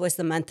Genesis was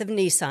the month of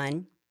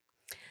Nisan.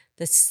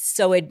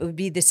 So it would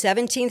be the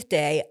 17th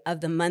day of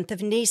the month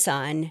of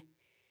Nisan.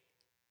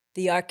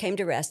 The ark came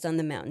to rest on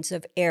the mountains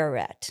of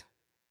Ararat.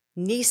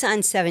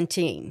 Nisan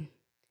 17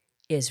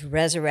 is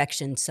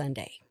Resurrection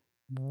Sunday.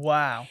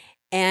 Wow.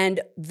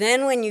 And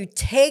then when you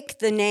take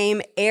the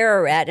name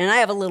Ararat, and I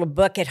have a little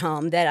book at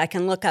home that I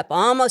can look up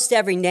almost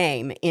every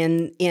name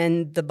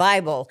in the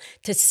Bible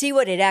to see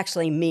what it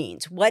actually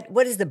means.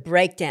 What is the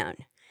breakdown?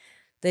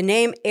 The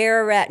name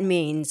Ararat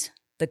means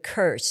the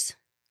curse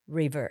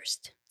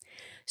reversed.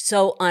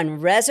 So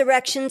on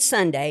Resurrection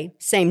Sunday,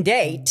 same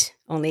date,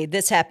 only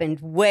this happened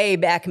way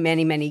back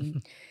many, many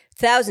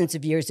thousands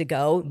of years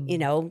ago,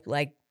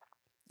 like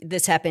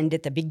this happened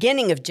at the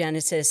beginning of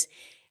Genesis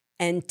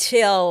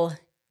until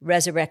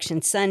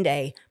Resurrection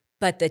Sunday,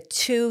 but the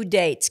two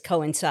dates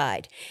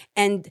coincide.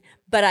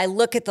 But I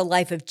look at the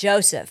life of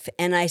Joseph,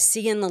 and I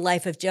see in the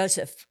life of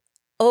Joseph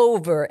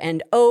over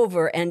and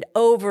over and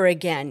over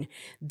again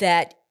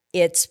that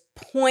it's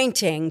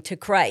pointing to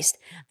Christ.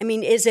 I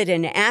mean, is it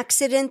an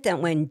accident that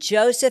when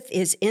Joseph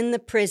is in the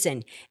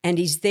prison and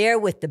he's there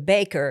with the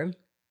baker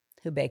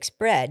who bakes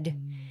bread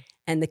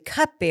and the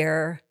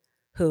cupbearer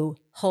who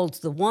holds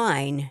the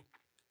wine,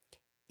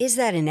 is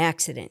that an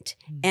accident?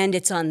 And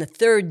it's on the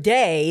third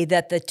day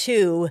that the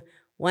two,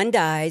 one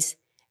dies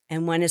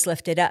and one is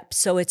lifted up.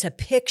 So it's a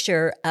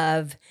picture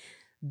of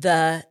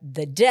the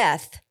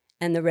death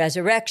and the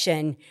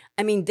resurrection.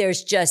 I mean,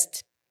 there's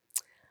just,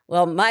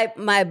 well,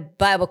 my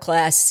Bible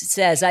class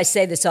says, I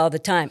say this all the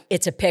time,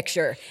 it's a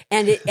picture.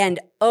 And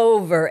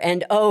over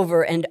and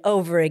over and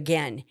over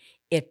again,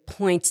 it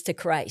points to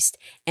Christ.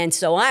 And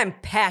so I'm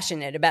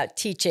passionate about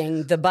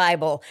teaching the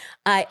Bible.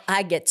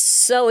 I get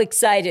so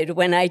excited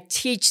when I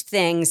teach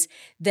things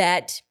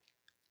that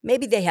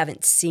maybe they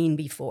haven't seen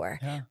before.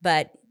 Yeah.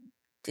 But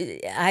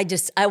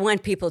I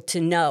want people to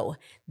know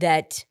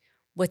that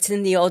what's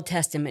in the Old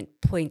Testament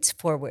points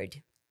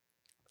forward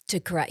to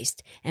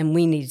Christ. And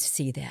we need to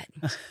see that.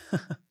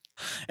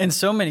 In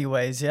so many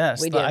ways,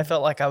 yes. I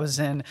felt like I was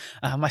in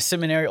my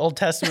seminary Old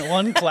Testament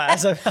 1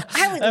 class.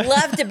 I would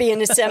love to be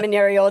in a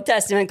seminary Old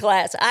Testament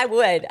class. I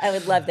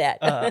would love that.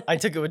 I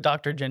took it with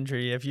Dr.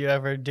 Gentry. If you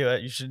ever do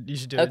it, you should do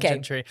it with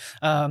Gentry.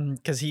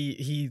 Because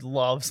he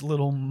loves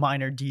little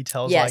minor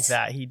details like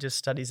that. He just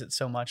studies it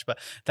so much. But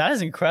that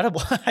is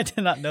incredible. I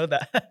did not know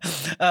that.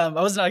 I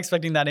was not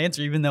expecting that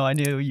answer, even though I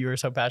knew you were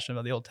so passionate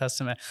about the Old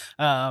Testament.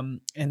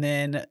 And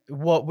then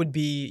what would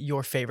be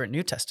your favorite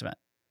New Testament?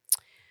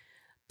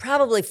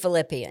 Probably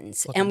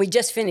Philippians. And we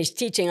just finished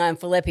teaching on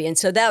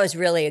Philippians. So that was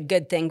really a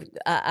good thing.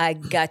 I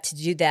got to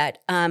do that.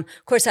 Of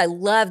course, I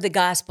love the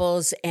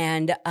Gospels.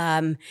 And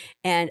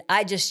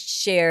I just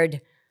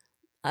shared,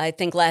 I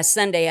think last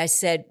Sunday, I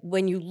said,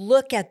 when you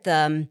look at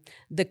the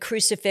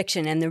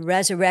crucifixion and the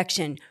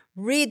resurrection,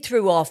 read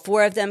through all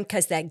 4 of them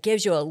because that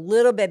gives you a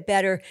little bit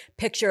better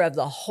picture of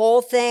the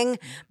whole thing.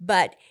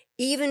 But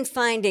even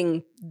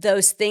finding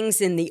those things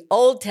in the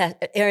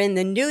in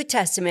the New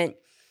Testament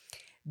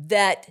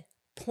that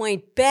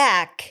point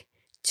back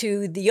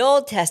to the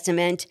Old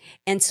Testament.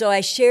 And so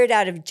I shared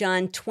out of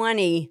John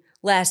 20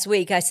 last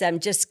week. I said, I'm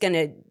just going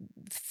to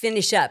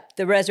finish up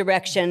the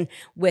resurrection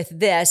with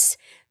this,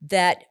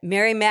 that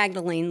Mary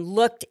Magdalene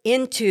looked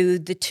into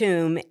the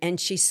tomb and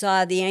she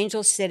saw the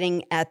angel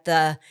sitting at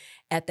the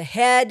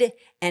head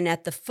and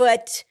at the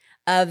foot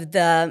of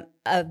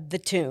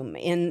the tomb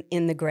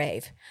in the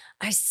grave.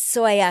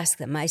 So I asked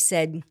them, I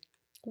said,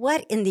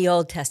 what in the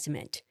Old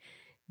Testament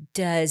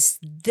does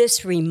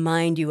this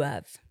remind you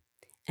of?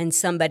 And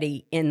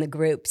somebody in the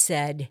group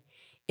said,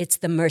 it's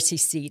the mercy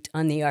seat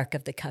on the Ark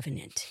of the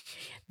Covenant,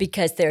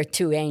 because there are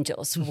 2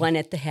 angels, one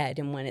at the head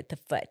and one at the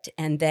foot.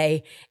 And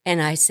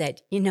I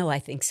said, I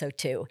think so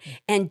too.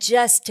 And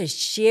just to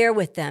share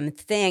with them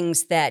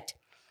things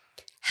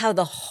how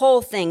the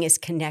whole thing is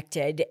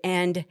connected.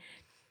 And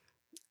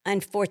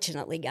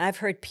unfortunately, I've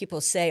heard people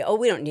say,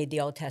 we don't need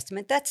the Old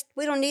Testament.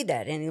 We don't need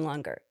that any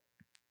longer.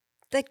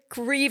 That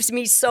grieves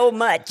me so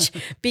much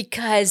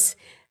because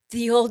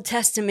the Old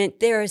Testament,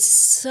 there is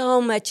so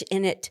much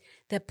in it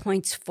that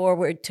points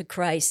forward to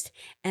Christ.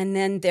 And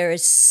then there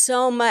is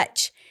so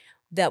much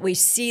that we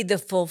see the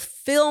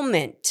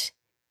fulfillment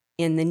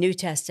in the New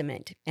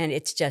Testament. And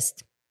it's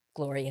just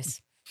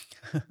glorious.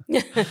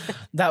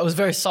 That was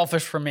very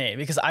selfish for me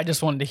because I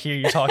just wanted to hear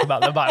you talk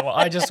about the Bible.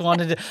 I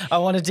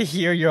wanted to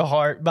hear your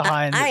heart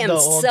behind the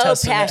Old Testament. I am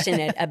so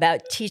passionate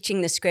about teaching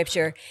the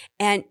Scripture,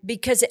 and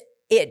because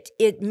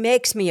it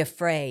makes me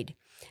afraid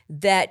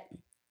that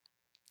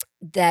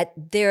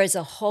there is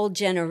a whole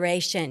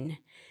generation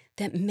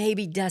that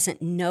maybe doesn't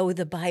know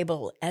the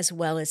Bible as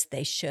well as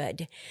they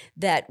should,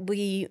 that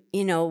we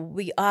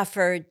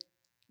offer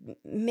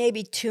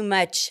maybe too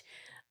much,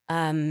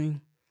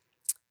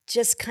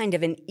 just kind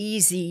of an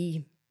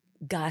easy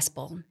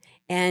gospel.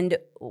 And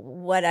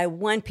what I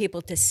want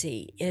people to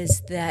see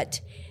is that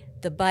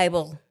the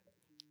Bible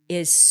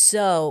is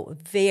so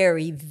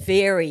very,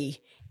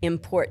 very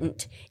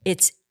important.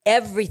 It's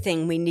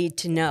everything we need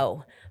to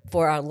know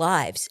for our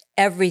lives,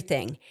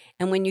 everything.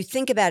 And when you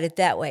think about it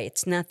that way,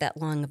 it's not that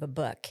long of a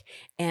book.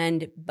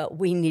 But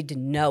we need to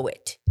know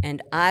it.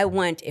 And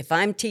if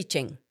I'm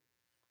teaching,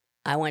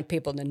 I want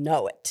people to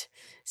know it.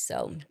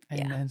 So,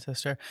 yeah. Amen,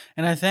 sister.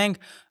 And I think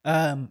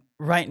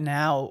right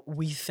now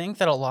we think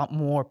that a lot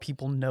more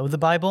people know the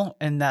Bible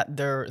and that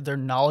they're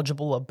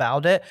knowledgeable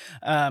about it.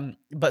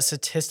 But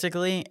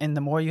statistically, and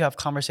the more you have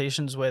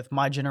conversations with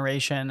my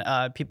generation,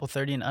 people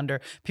 30 and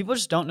under, people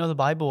just don't know the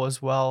Bible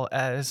as well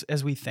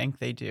as we think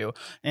they do.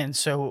 And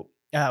so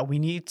we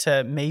need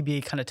to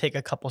maybe kind of take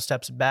a couple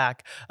steps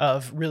back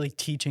of really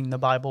teaching the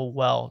Bible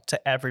well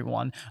to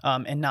everyone,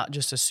 and not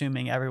just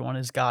assuming everyone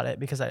has got it,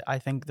 because I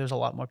think there's a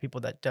lot more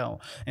people that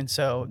don't. And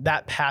so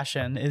that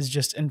passion is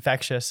just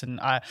infectious, and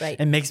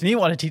it makes me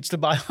want to teach the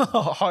Bible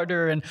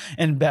harder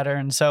and better.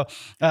 And so,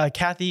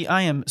 Kathy,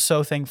 I am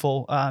so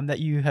thankful that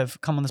you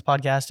have come on this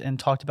podcast and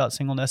talked about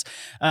singleness.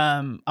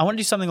 I want to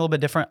do something a little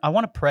bit different. I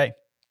want to pray.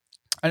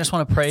 I just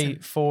want to pray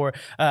for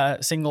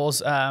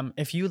singles.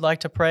 If you'd like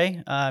to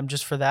pray,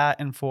 just for that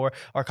and for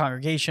our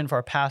congregation, for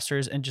our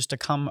pastors, and just to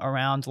come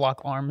around,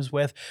 lock arms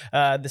with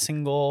the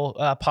single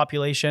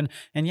population.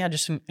 And yeah,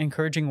 just some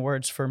encouraging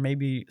words for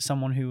maybe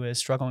someone who is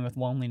struggling with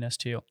loneliness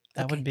too.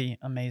 That would be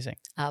amazing.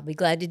 I'll be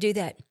glad to do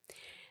that.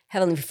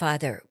 Heavenly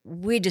Father,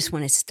 we just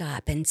want to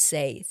stop and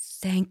say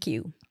thank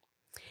you.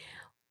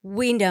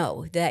 We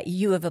know that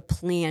you have a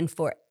plan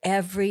for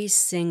every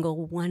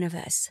single one of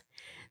us,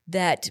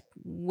 that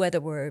whether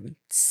we're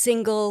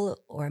single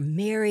or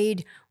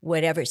married,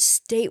 whatever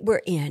state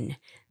we're in,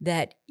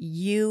 that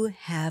you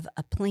have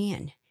a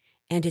plan,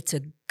 and it's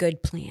a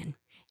good plan.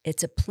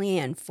 It's a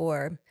plan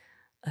for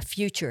a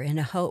future and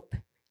a hope,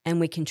 and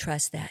we can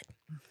trust that.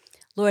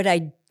 Lord,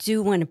 I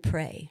do want to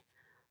pray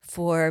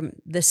for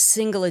the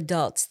single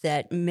adults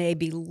that may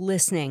be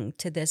listening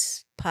to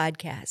this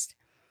podcast.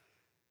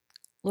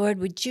 Lord,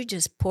 would you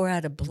just pour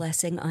out a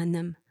blessing on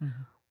them?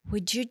 Mm-hmm.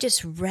 Would you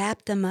just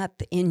wrap them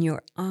up in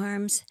your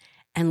arms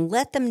and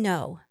let them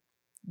know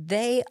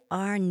they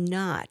are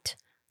not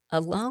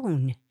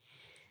alone,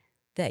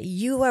 that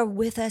you are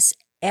with us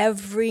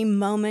every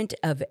moment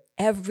of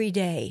every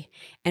day.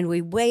 And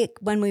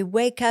when we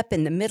wake up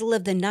in the middle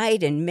of the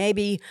night and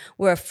maybe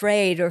we're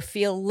afraid or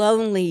feel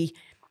lonely,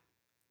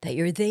 that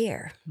you're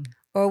there. Mm-hmm.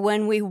 Or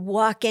when we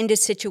walk into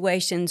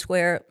situations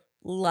where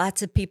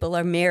lots of people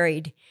are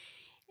married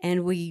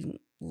and we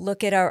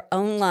look at our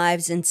own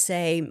lives and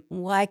say,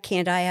 why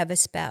can't I have a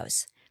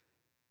spouse?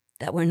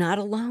 That we're not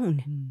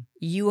alone. Mm.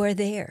 You are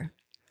there.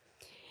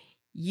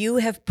 You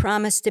have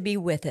promised to be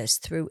with us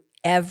through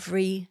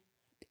every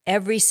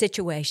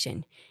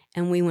situation,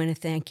 and we want to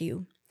thank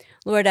you.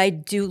 Lord, I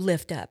do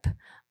lift up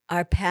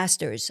our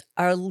pastors,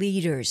 our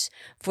leaders,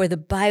 for the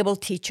Bible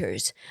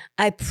teachers.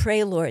 I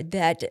pray, Lord,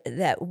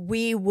 that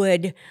we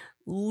would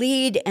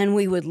lead, and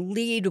we would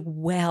lead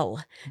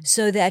well,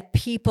 so that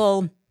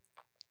people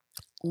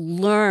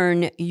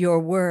learn your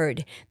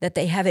word, that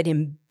they have it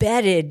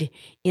embedded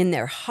in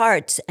their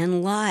hearts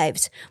and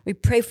lives. We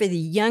pray for the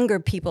younger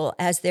people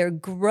as they're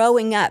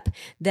growing up,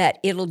 that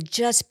it'll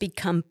just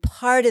become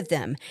part of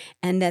them,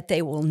 and that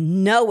they will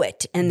know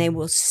it and they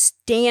will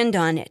stand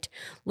on it.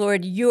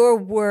 Lord, your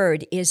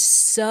word is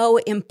so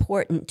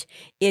important.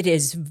 It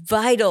is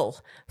vital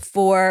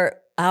for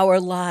our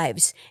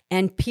lives,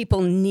 and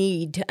people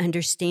need to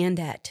understand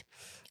that.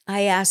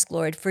 I ask,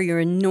 Lord, for your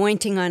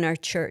anointing on our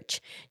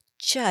church.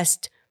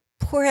 Just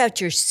pour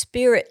out your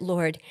Spirit,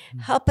 Lord.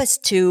 Help us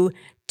to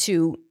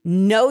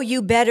know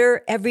you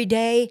better every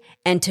day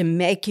and to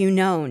make you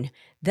known.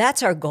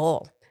 That's our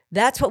goal.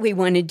 That's what we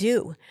want to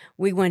do.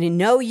 We want to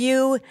know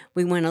you.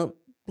 We want to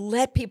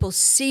let people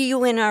see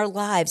you in our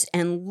lives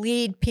and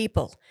lead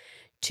people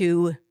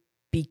to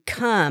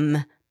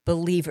become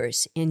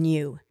believers in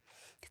you.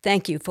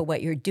 Thank you for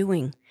what you're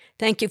doing.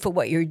 Thank you for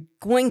what you're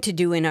going to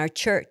do in our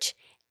church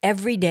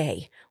every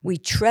day. We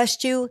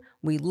trust you.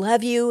 We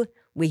love you.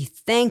 We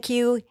thank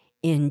you.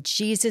 In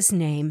Jesus'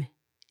 name,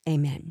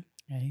 amen.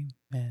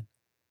 Amen.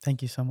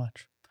 Thank you so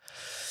much.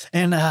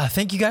 And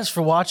thank you guys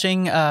for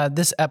watching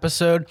this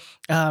episode.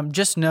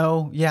 Just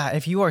know,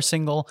 if you are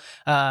single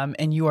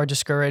and you are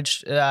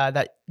discouraged,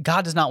 that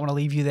God does not want to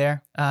leave you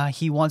there.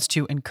 He wants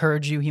to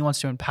encourage you. He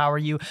wants to empower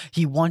you.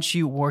 He wants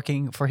you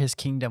working for his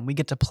kingdom. We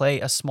get to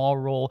play a small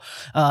role,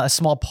 a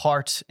small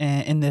part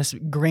in this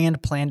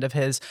grand plan of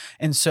his.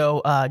 And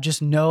so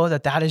just know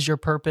that is your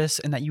purpose,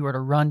 and that you are to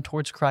run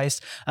towards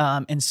Christ.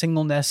 And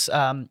singleness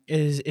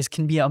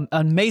can be an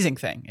amazing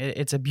thing.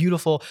 It's a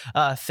beautiful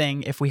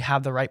thing if we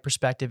have the right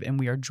perspective and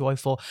we are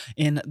joyful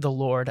in the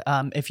Lord.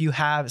 If you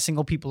have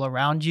single people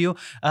around you,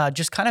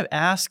 just kind of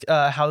ask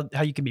how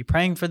you can be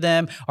praying for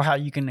them, or how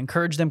you can can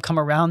encourage them, come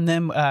around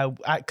them.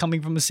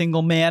 Coming from a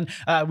single man,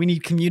 we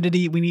need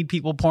community. We need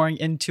people pouring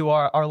into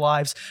our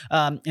lives.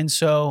 And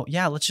so,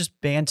 yeah, let's just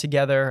band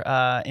together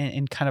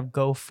and kind of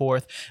go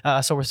forth.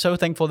 So we're so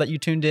thankful that you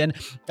tuned in.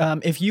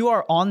 If you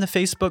are on the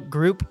Facebook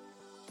group,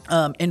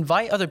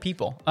 invite other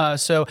people.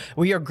 So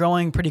we are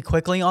growing pretty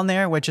quickly on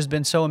there, which has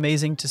been so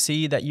amazing to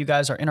see that you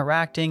guys are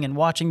interacting and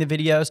watching the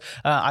videos.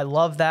 I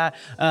love that.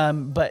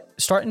 But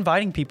start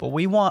inviting people.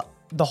 We want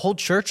the whole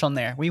church on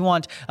there. We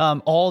want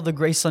all the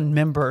Graceland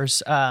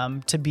members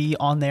to be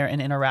on there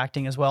and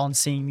interacting as well and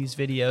seeing these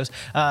videos.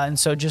 And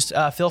so just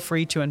feel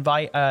free to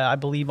invite, I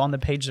believe on the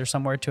page there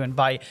somewhere, to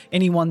invite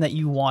anyone that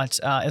you want,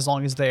 as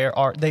long as they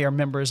are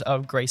members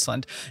of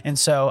Graceland. And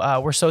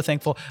so we're so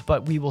thankful,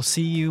 but we will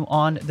see you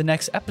on the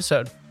next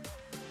episode.